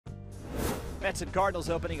Mets and Cardinals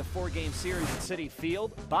opening a 4-game series at Citi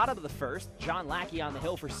Field. Bottom of the first, John Lackey on the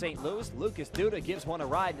hill for St. Louis. Lucas Duda gives one a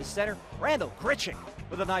ride to center. Randall Grichuk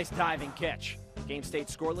with a nice diving catch. Game stayed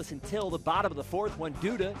scoreless until the bottom of the fourth when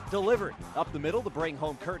Duda delivered. Up the middle to bring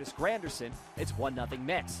home Curtis Granderson. It's 1-0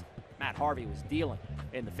 Mets. Matt Harvey was dealing.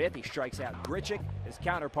 In the fifth, he strikes out Grichuk, his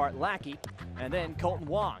counterpart Lackey, and then Colton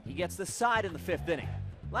Wong. He gets the side in the fifth inning.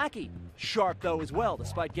 Lackey sharp, though, as well,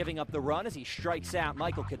 despite giving up the run as he strikes out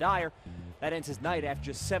Michael Kadire. That ends his night after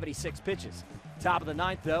just 76 pitches. Top of the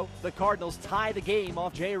ninth, though, the Cardinals tie the game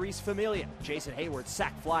off Jeurys Familia. Jason Hayward's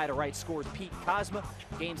sac fly to right scores Pete Kozma.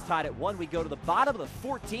 Game's tied at 1. We go to the bottom of the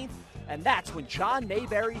 14th, and that's when John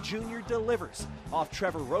Mayberry Jr. delivers. Off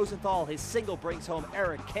Trevor Rosenthal, his single brings home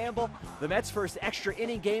Eric Campbell. The Mets' first extra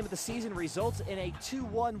inning game of the season results in a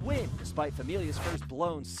 2-1 win, despite Familia's first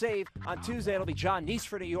blown save. On Tuesday, it'll be John Neese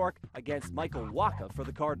for New York against Michael Wacha for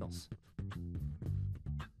the Cardinals.